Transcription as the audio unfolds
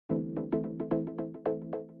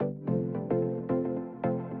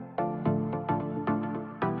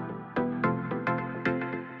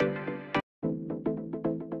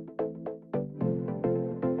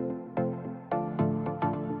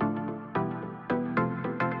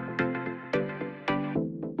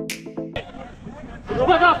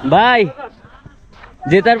ভাই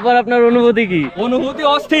জেতার পর আপনার অনুভূতি কি? অনুভূতি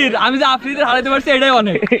অস্থির। আমি যে আফ্রিদির হারাইতে পারছি এটাই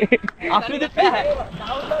অনেক। আফ্রিদির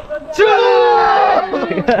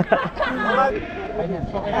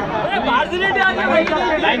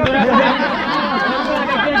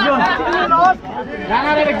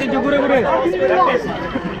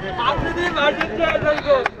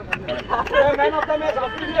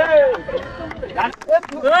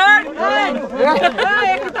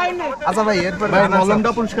আচ্ছা ভাই এরপর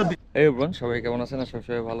মলমটা পরিষ্কার দিই। এই ব্রন, সবাই কেমন আছেন?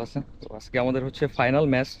 সবাই ভালো আছেন। তো আজকে আমাদের হচ্ছে ফাইনাল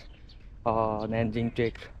ম্যাচ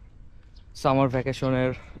Njtech সামার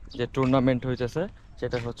ভ্যাকেশনের যে টুর্নামেন্ট হইতেছে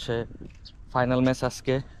সেটা হচ্ছে ফাইনাল ম্যাচ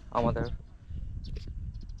আজকে আমাদের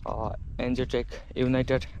Njtech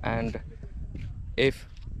ইউনাইটেড অ্যান্ড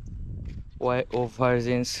FYO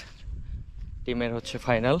ভার্জিনস টিমের হচ্ছে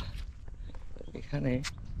ফাইনাল। এখানে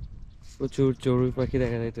প্রচুর চড়ুই পাখি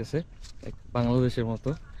দেখা যাইতেছে বাংলাদেশের মতো।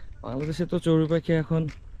 বাংলাদেশে তো চড়ুই পাখি এখন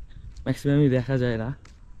ম্যাক্সিমামই দেখা যায় না।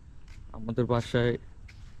 আমাদের বাসায়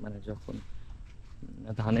মানে যখন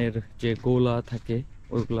ধানের যে গোলা থাকে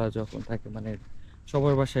ওইগুলা যখন থাকে মানে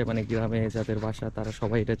সবার বাসায় মানে গ্রামে যাদের বাসা তারা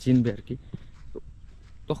সবাই এটা চিনবে আর কি। তো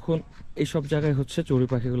তখন এইসব জায়গায় হচ্ছে চড়ুই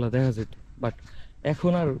পাখিগুলো দেখা যেত, বাট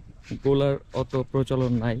এখন আর গোলার অত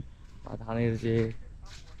প্রচলন নাই। আর ধানের যে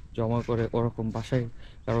জমা করে ওরকম বাসায়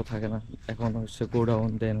কারো থাকে না। এখন হচ্ছে গোডাউন,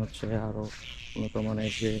 দেন হচ্ছে আরও উন্নত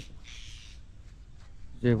মানের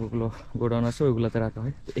যেগুলো গোডাউন আছে ওইগুলোতে রাখা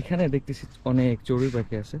হয়। তো এখানে দেখতেছি অনেক চড়ুই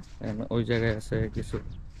পাখি আছে, ওই জায়গায় আছে কিছু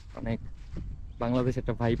অনেক। বাংলাদেশ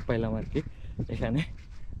একটা ভাইব পাইলাম আর কি এখানে।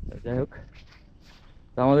 যাই হোক,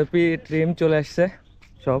 তো আমাদের টিম চলে আসছে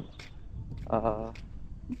সব।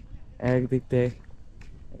 একদিক থেকে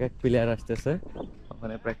এক প্লেয়ার আসতেছে,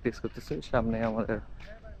 ওখানে প্র্যাকটিস করতেছে। সামনে আমাদের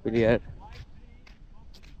প্লেয়ার,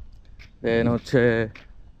 দেন হচ্ছে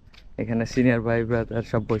এখানে সিনিয়র ভাই ব্রাদার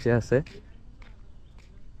সব বসে আছে।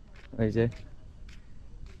 ওই যে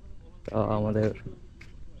আমরা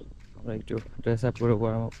একটু ড্রেস আপ করে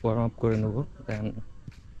ওয়ার্ম আপ করে নেবো, দেন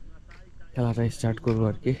খেলাটা স্টার্ট করবো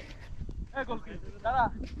আর কি।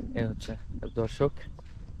 এ হচ্ছে দর্শক।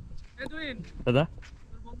 দাদা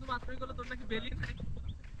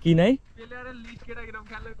কি নাই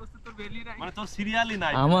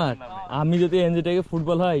আমার, আমি যদি এনজেটেকে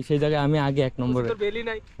ফুটবল হয় সেই জায়গায় আমি আগে এক নম্বরে।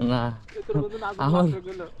 না আমার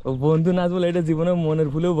বন্ধু নাচ বলে এটা জীবনে মনের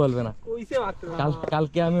ভুলেও বলবে না।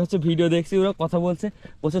 কালকে আমি হচ্ছে ভিডিও দেখছি, ওরা কথা বলছে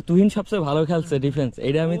তুহিন সবচেয়ে ভালো খেলছে ডিফেন্স,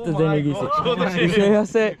 এটা আমি তো জেনে গেছি। বিষয়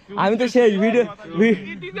হচ্ছে আমি তো সেই ভিডিও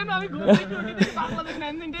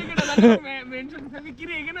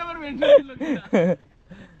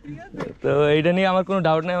তো এইটা নিয়ে আমার কোনো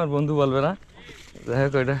ডাউট নাই, আমার বন্ধু বলবে না। যাই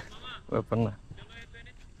হোক ওইটা ব্যাপার না।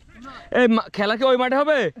 এই খেলা কি ওই মাঠে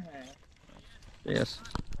হবে? ঠিক আছে,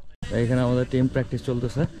 এইখানে আমাদের টিম প্র্যাকটিস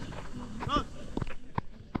চলতেছে।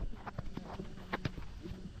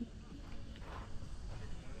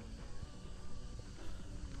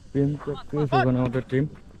 টিম প্র্যাকটিস, ওখানে আমাদের team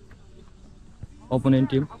opponent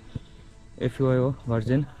team FYO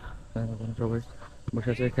virgin সবাই বসে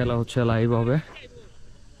আছে। খেলা হচ্ছে লাইভ হবে।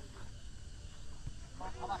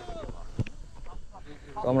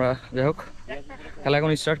 তো আমরা যাই হোক খেলা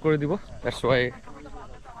এখন স্টার্ট করে দিব। দ্যাটস ওয়াই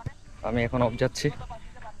আমি এখন অফ যাচ্ছি,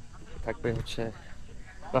 থাকবে হচ্ছে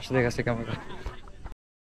রাস্তার কাছে ক্যামেরা।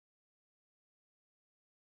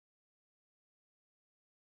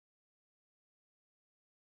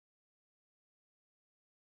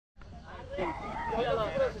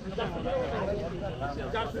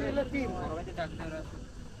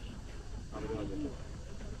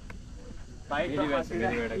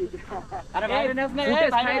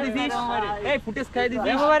 ফুটেজ খাই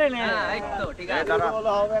দিছিস ঠিক আছে।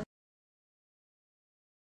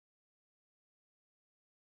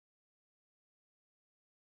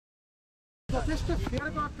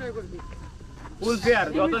 ফুল ফেয়ার,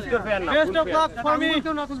 যথেষ্ট ফেয়ার না। Best of luck for me.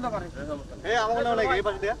 কেউ না তুলতে পারে। এই আমার মনে লাগে এই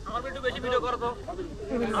পাশে দিয়া। আমার একটু বেশি ভিডিও করো তো।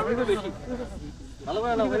 আমি একটু বেশি। ভালো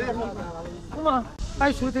করে নাও ভাই। ওমা,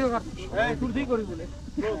 ভাই শুরু থেকে কর। এই শুরু থেকে করি বলে।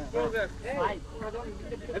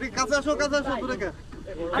 এদিকে কাছে আসো দূরে কে।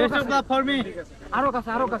 Best of luck for me. আরো কাছে।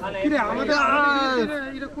 কি রে আমাদের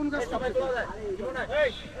এটা কোন কাজ? এই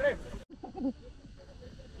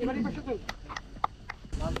এবারে পাশে তো।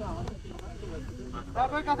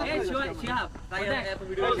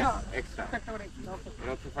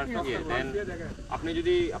 আপনি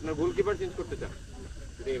যদি আপনার গোলকিপার চেঞ্জ করতে চান,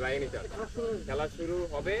 যদি বাইরে চান, খেলা শুরু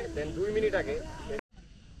হবে দেন 2 মিনিট আগে।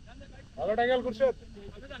 ভালো ট্যাকল করছে।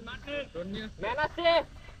 ম্যান আছে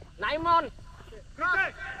নাইমন।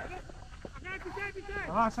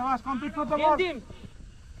 শাবাশ কমপ্লিট ফর দ্য বল।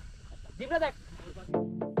 জিবরা দেখ।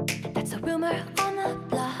 That's a rumor on the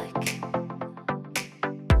block.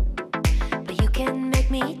 can make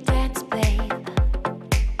me dance, babe.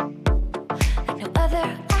 Like no other.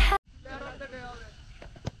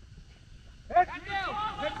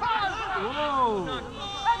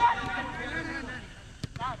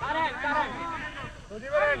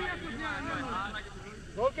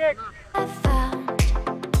 I found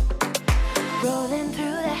rolling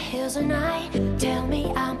through the hills at night. Tell me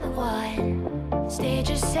I'm the one. Stage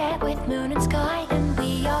is set with moon and sky, and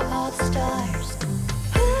we are all the stars.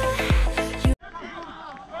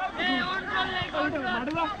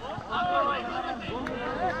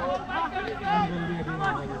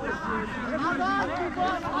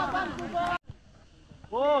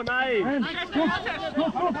 Oh, nice.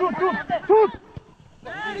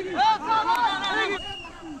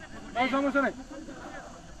 সমস্যা নাই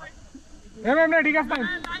এমনি ঠিক আছে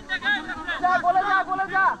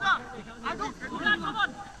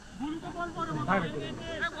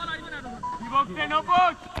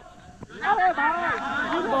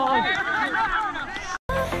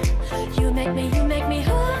You make me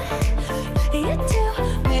who? You do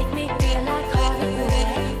make me feel like Hollywood.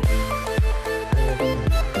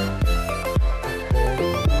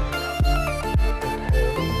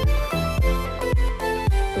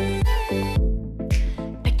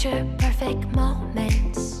 Picture perfect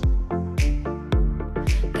moments.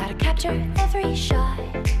 Gotta capture every shot.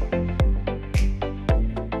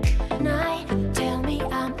 Night, tell me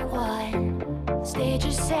I'm the one. Stage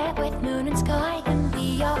is set with moon and sky, and we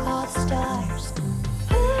are all the stars.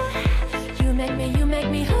 You make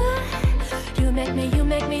me who? You make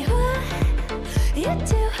me who? You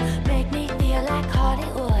do make me feel like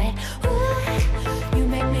Hollywood. You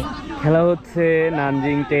make me. খেলা হচ্ছে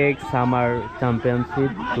নানজিংটেক summer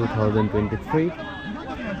championship 2023।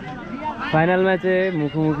 Final ম্যাচে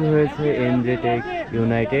মুখোমুখি হয়েছে এনজেটেক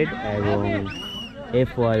United এবং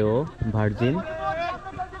এফওয়াইও virgin.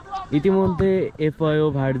 ইতিমধ্যে এফওয়াইও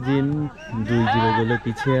virgin 2-0 গোলে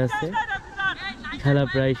পিছিয়ে আছে। খেলা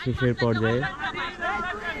প্রায় শেষের পর্যায়ে।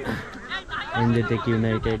 এনজেটেক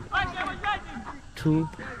ইউনাইটেড 2,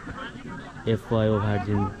 এফওয়াইও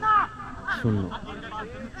ভার্জিন 0।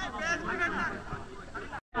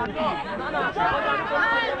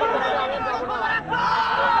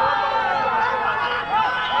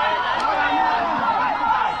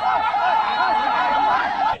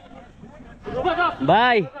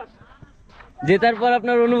 ভাই, জেতার পর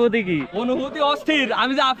আপনার অনুভূতি কি? অনুভূতি অস্থির।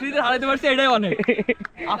 আমি যে আফ্রিদের হারাইতে পারছি এটাই অনেক।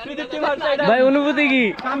 আফ্রিদের টিম হারছে এটা। ভাই অনুভূতি কি?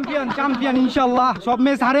 চ্যাম্পিয়ন ইনশাআল্লাহ। সব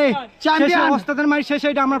ম্যাচ হারে চ্যাম্পিয়ন ওস্তাদের মাই শেষ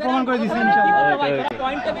এটা আমরা প্রমাণ করে দিছি ইনশাআল্লাহ।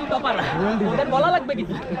 Point table topper. ওদের বলা লাগবে কি?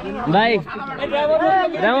 ভাই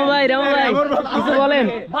রামু ভাই কিছু বলেন।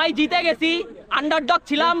 ভাই জিতে গেছি, আন্ডারডগ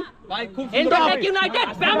ছিলাম। ভাই খুব Njtech United,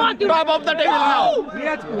 top of the table now.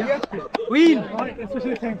 Win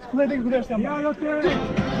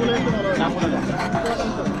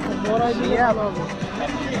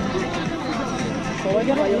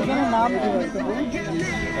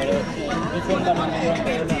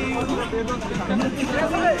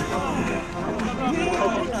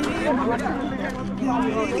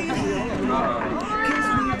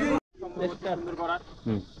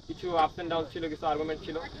কিছু আপস এন্ড ডাউন ছিল, কিছু আর্গুমেন্ট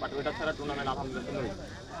ছিল, বাট ওটা ছাড়া টুর্নামেন্ট আলহামদুলিল্লাহ হয়েছে।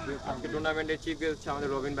 আজকে টুর্নামেন্টের চিফ গেস্ট হচ্ছে আমাদের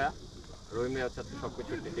রবিন ভাই হচ্ছে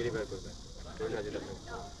সবকিছু ডেলিভার করবে।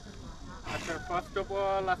 আচ্ছা, ফার্স্ট অফ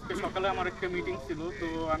অল আজকে সকালে আমার একটা মিটিং ছিল, তো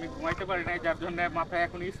আমি ঘুমাইতে পারি নাই, যার জন্য মাথায়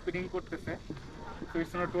এখন স্পিনিং করতেছে, তো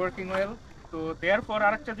ইটস নট ওয়ার্কিং ওয়েল। তো দেওয়ার পর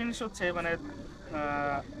আরেকটা জিনিস হচ্ছে মানে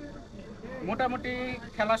মোটামুটি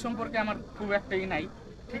খেলা সম্পর্কে আমার খুব একটা নাই,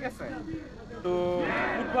 ঠিক আছে। তো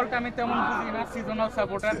ফুটবলটা আমি তেমন বুঝি না, সিজনাল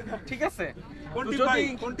সাপোর্টার, ঠিক আছে।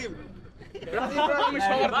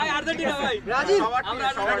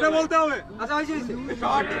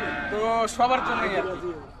 তো সবার জন্যই আর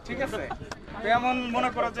কি, ঠিক আছে। তো এমন মনে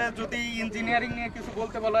করো যে যদি ইঞ্জিনিয়ারিং নিয়ে কিছু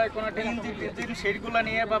বলতে বলা হয়, কোনো একটা ইঞ্জিন সেইগুলো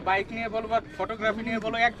নিয়ে বা বাইক নিয়ে বলো বা ফটোগ্রাফি নিয়ে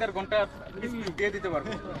বলো, 1-1.5 ঘন্টা স্পিচ দিয়ে দিতে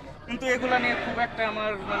পারবো। কিন্তু এগুলা নিয়ে খুব একটা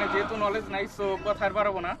আমার মানে যেহেতু নলেজ নাই, সো কথা আর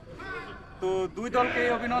পারবো না। তো দুই দলকে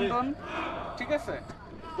অভিনন্দন, ঠিক আছে।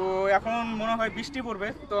 তো এখন মনে হয় বৃষ্টি পড়বে,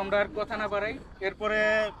 তো আমরা আর কথা না বাড়াই, এরপরে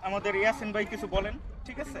আমাদের ইয়াসিন ভাই কিছু বলেন,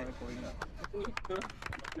 ঠিক আছে। তো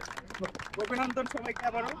অভিনন্দন সবাইকে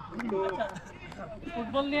আবারও। তো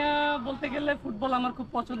ফুটবল নিয়ে বলতে গেলে ফুটবল আমার খুব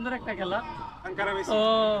পছন্দের একটা খেলা। তো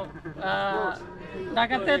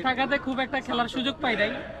ঢাকাতে থাকাতে খুব একটা খেলার সুযোগ পাই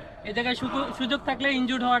নাই। এই জায়গায় সুযোগ থাকলে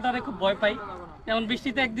ইনজুর্ড হওয়াটারে খুব ভয় পাই। যেমন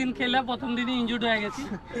বৃষ্টিতে একদিন খেলে প্রথম দিনই ইনজুর্ড হয়ে গেছি।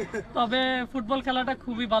 তবে ফুটবল খেলাটা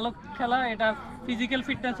খুবই ভালো খেলা, এটা ফিজিক্যাল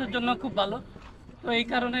ফিটনেসের জন্য খুব ভালো। তো এই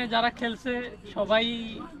কারণে যারা খেলছে সবাই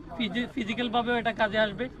ফিজিক্যালভাবেও এটা কাজে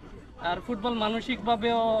আসবে, আর ফুটবল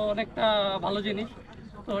মানসিকভাবেও অনেকটা ভালো জিনিস।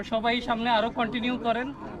 তো তো সবাই সামনে আরো কন্টিনিউ করেন,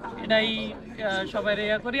 এটাই সবাই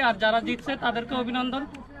ইয়া করি। আর যারা জিতছে তাদেরকে অভিনন্দন,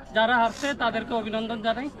 যারা হারছে তাদেরকে অভিনন্দন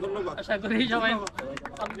জানাই। আশা করি সবাই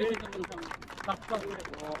ভালো কিছু করবেন সামনে।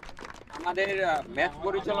 আমাদের ম্যাচ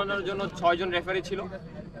পরিচালনার জন্য 6 জন রেফারি ছিল,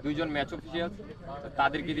 2 জন ম্যাচ অফিসিয়াল,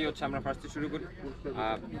 তাদেরকে দিয়ে হচ্ছে আমরা ফার্স্টে শুরু করি।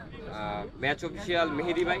 ম্যাচ অফিসিয়াল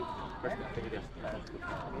মেহেদি ভাই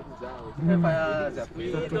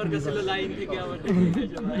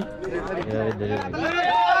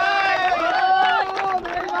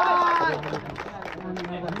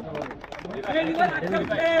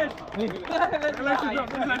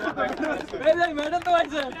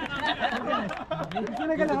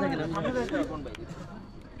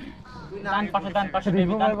ডান পাশে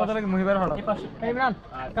মহিবার হলো ইমরান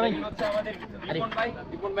কামাই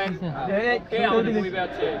রিপন ভাই কে আমাদের মুভি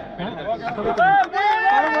আছে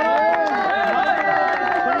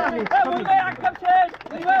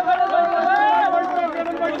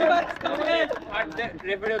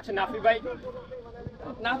রেফারি হচ্ছে নাফি ভাই।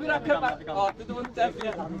 নাফি রাখে তুই তো বলতে চাস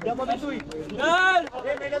তুই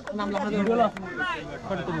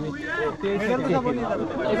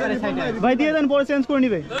ভাই দিয়ে দেন, পরে চেঞ্জ করে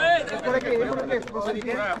নিবে।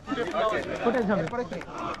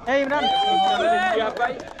 এই ইমরান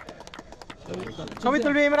ছবি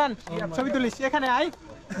তুলবি, ইমরান ছবি তুলিস, এখানে আয়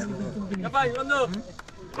ভাই বন্ধু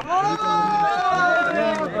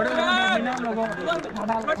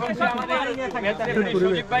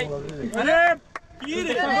সুজিত ভাই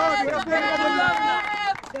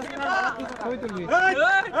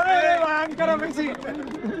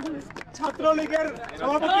ছাত্রলীগের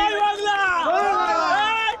সভাপতি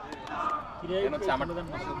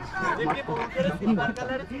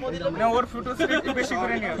ওর ফুটো একটু বেশি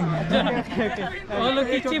করে নিও। হলো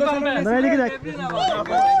কি চিপ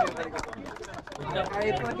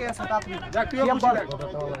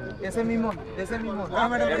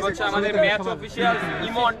আমরা হচ্ছে আমাদের ম্যাচ অফিসিয়াল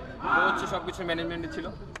ইমন, ও হচ্ছে সবকিছু ম্যানেজমেন্টে ছিল।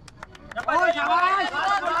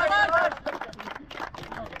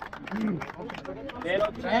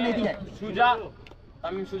 সুজা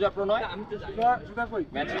তামিম সুজা প্রণয়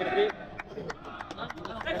ম্যাচ রেফারি।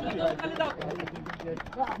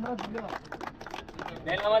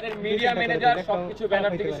 দেন আমাদের মিডিয়া ম্যানেজার, সবকিছু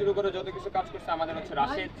ব্যানার থেকে শুরু করে যত কিছু কাজ করছে আমাদের হচ্ছে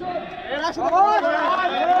রাশেদ।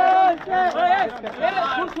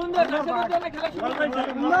 খুব সুন্দর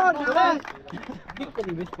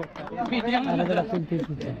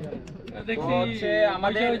দেখছি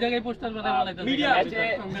আমাদের ওই জায়গায় পোস্টার বানাই মিডিয়া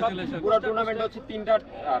পুরো টুর্নামেন্ট হচ্ছে 3টা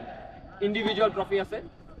ইন্ডিভিজুয়াল ট্রফি আছে।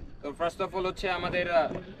 তো ফার্স্ট অফ অল হচ্ছে আমাদের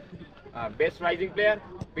best rising player,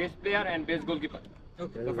 best player and best goalkeeper.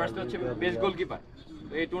 তো ফার্স্ট হচ্ছে বেস্ট গোলকিপার।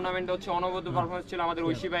 তো এই টুর্নামেন্টে হচ্ছে অনবদ্য পারফরম্যান্স ছিল আমাদের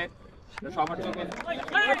ঐশী ভাইয়ের, সবার চোখে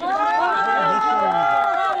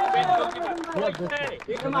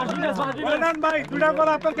ভাই দুটা বল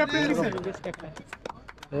আপনার ক্যাপ্টেন দিছে।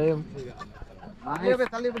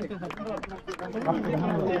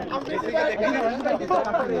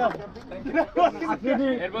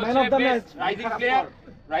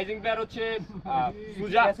 রাইজিং প্লেয়ার হচ্ছে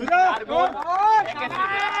সুজা।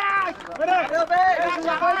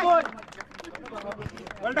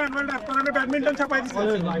 ব্যাডমিন্টন ছাপাই দিছে।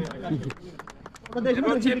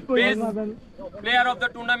 Player of the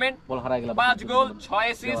tournament 5 goal 6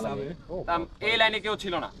 assist. এই লাইনে কেউ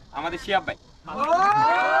ছিল না, আমাদের শিয়াব ভাই।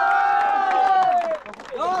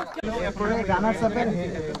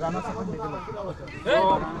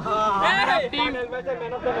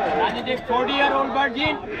 Njtech 40-year-old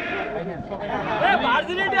virgin.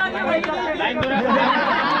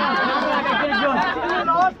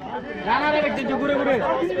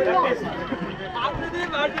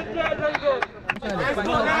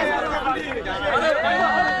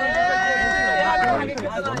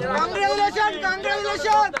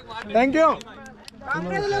 Thank you.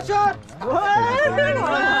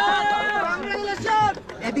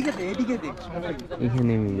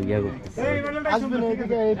 এখানে ইয়া করতেছে আসবেন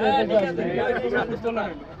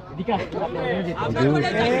এদিকে।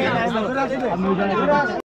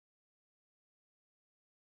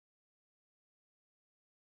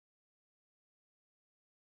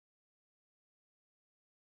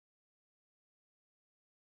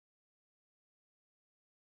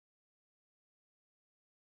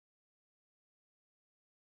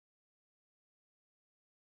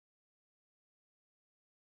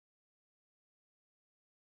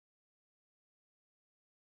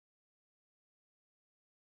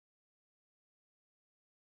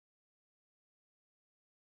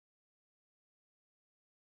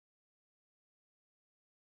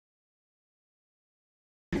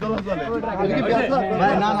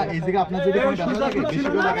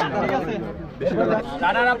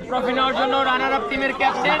 রানার আপ ট্রফি নেওয়ার জন্য রানার আপ টিমের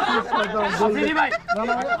ক্যাপ্টেন আফ্রিদি ভাই।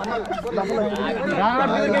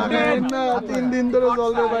 তিন দিন ধরে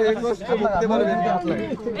চলবে ভাই, এক মাস তো মুক্তি পারবেন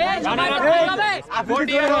runner up 40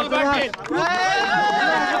 year old captain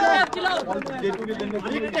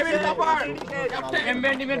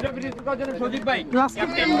champion টিমের ট্রফি করার জন্য সজীব ভাই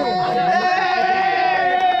ক্যাপ্টেন।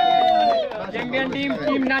 Champion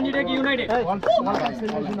team নাঞ্জিটেক United.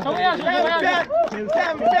 সবাই আসো,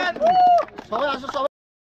 সবাই আসো।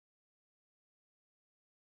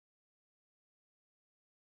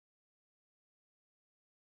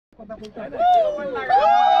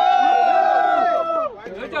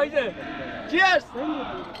 Cheers.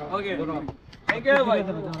 Okay. Thank you bhai.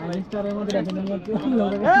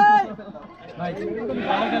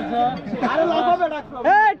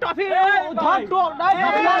 Hey, toffee. Dhak to.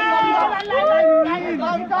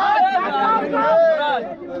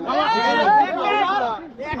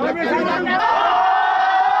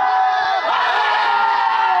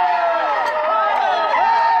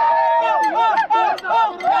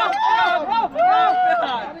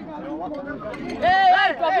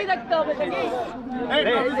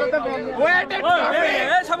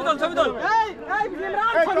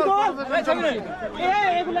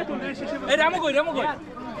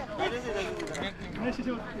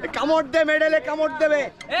 কামড় দে মেডেলে, কামড় দেবে।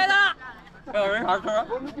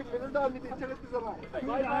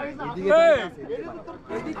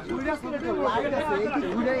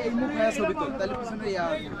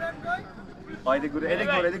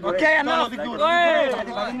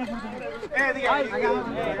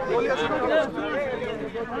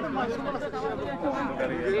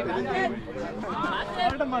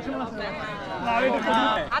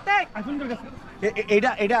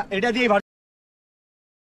 এটা দিয়ে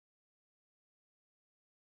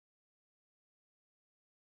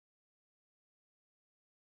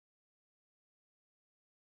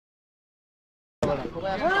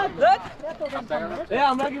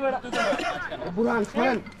আমরা কি বুড়ান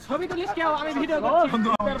ছবি তুলিস কেউ, আমি ভিডিও করছি।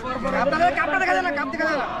 আপনাদের কাপটা দেখা যায় না, কাপ দেখা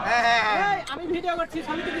যায় না। হ্যাঁ আমি ভিডিও করছি,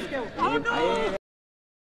 ছবি তুলিস কেউ।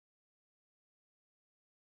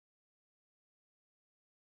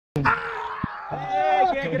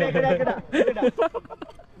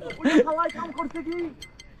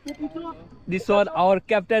 This one our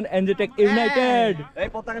captain Njtech United. এই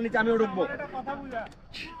পতাকা নিচে আমিও ঢুকবো।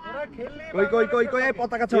 কই এই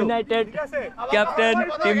পতাকা ছাড়ো। United captain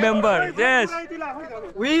team member. Yes.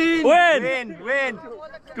 Win.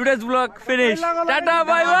 Today's vlog finished. Tata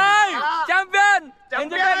bye bye. Champion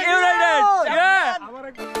Njtech United. Yeah.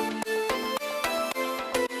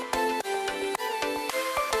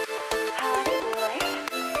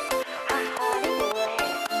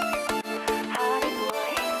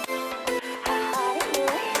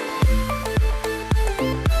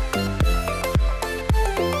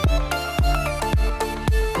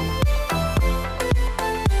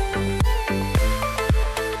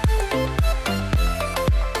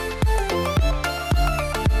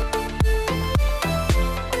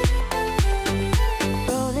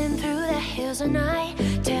 And I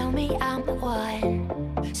tell me I'm the one.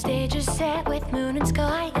 Stage is set with moon and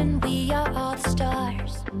sky, and we are all the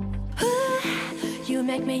stars. You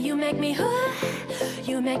make me, you make me,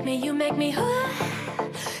 you make me, you make me,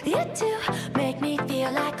 you do make me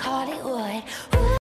feel like Hollywood.